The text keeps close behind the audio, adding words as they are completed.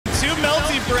Two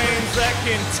melty brains that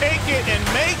can take it and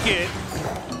make it.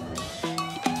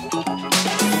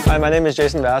 Hi, my name is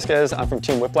Jason Vasquez. I'm from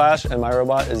Team Whiplash, and my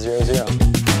robot is 00.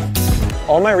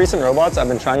 All my recent robots, I've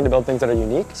been trying to build things that are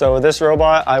unique. So this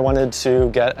robot, I wanted to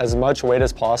get as much weight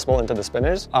as possible into the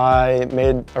spinners. I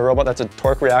made a robot that's a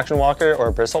torque reaction walker or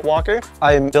a bristle walker.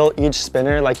 I built each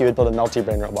spinner like you would build a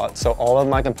melty-brain robot. So all of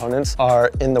my components are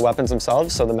in the weapons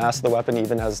themselves. So the mass of the weapon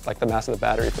even has like the mass of the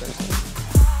battery, for instance.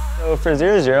 So for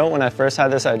 00, when I first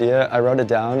had this idea, I wrote it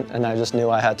down and I just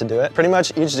knew I had to do it. Pretty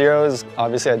much each zero is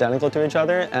obviously identical to each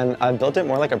other, and I built it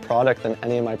more like a product than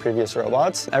any of my previous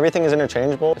robots. Everything is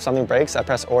interchangeable. If something breaks, I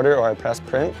press order or I press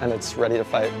print and it's ready to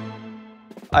fight.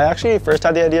 I actually first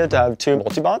had the idea to have two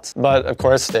multi-bots, but of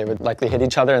course they would likely hit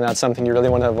each other and that's something you really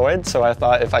want to avoid. So I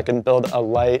thought if I could build a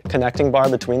light connecting bar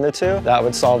between the two, that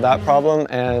would solve that problem,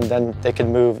 and then they could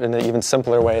move in an even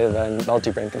simpler way than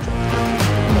multi-brain control.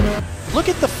 Look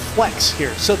at the flex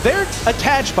here. So they're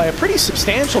attached by a pretty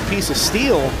substantial piece of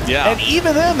steel. Yeah. And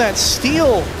even then, that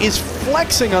steel is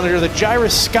flexing under the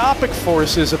gyroscopic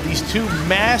forces of these two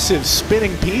massive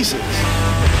spinning pieces.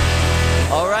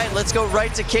 All right, let's go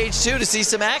right to cage 2 to see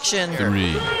some action.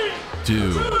 3,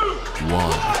 2,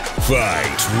 1.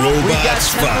 Fight, We got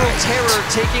robots Temporal fight. Terror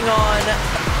taking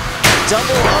on Double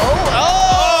O.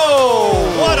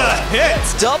 Oh, what a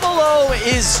hit! Double O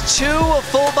is two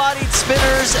full-bodied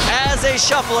spinners as a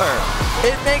shuffler.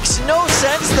 It makes no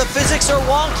sense. The physics are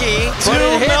wonky, but Two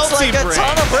it hits like a melty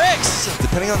ton of bricks.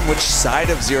 Depending on which side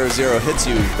of 00 hits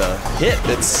you, the hit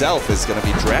itself is going to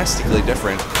be drastically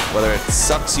different. Whether it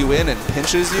sucks you in and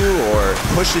pinches you or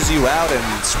pushes you out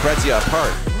and spreads you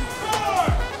apart.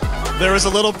 There was a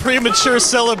little premature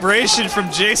celebration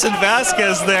from Jason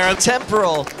Vasquez there.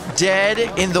 Temporal dead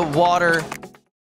in the water.